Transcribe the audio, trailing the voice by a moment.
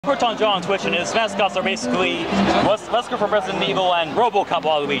ProtonJon on Twitch, and his mascots are basically Wesker from Resident Evil and RoboCop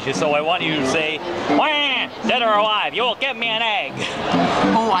Waluigi. So I want you to say, "Wah! Dead or alive, you will give me an egg."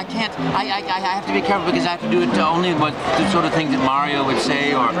 Oh, I can't. I have to be careful because I have to do it to only what the sort of things that Mario would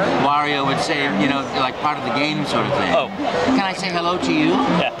say or Wario would say. You know, like part of the game sort of thing. Oh. Can I say hello to you?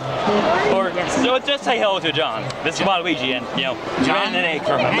 Yeah. Or so just say hello to John. This is Waluigi, and you know, John? an egg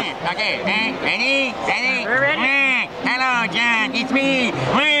from him. Okay. Ready? We're ready. Hello, John. It's me,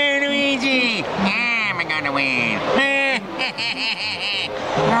 Waluigi. I'm gonna win.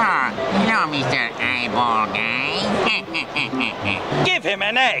 Hello, Mr. Eyeball Guy. Give him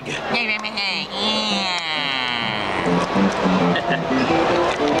an egg. Give him an egg.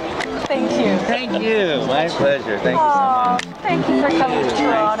 Thank you. Thank you. My pleasure. Thank you so much. Thank you for coming to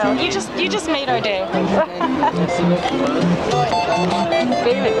Toronto. You just made our day.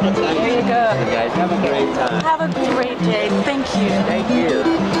 Baby, there you go. You guys have a great time. Have a great day. Thank you. Thank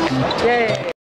you. Yay.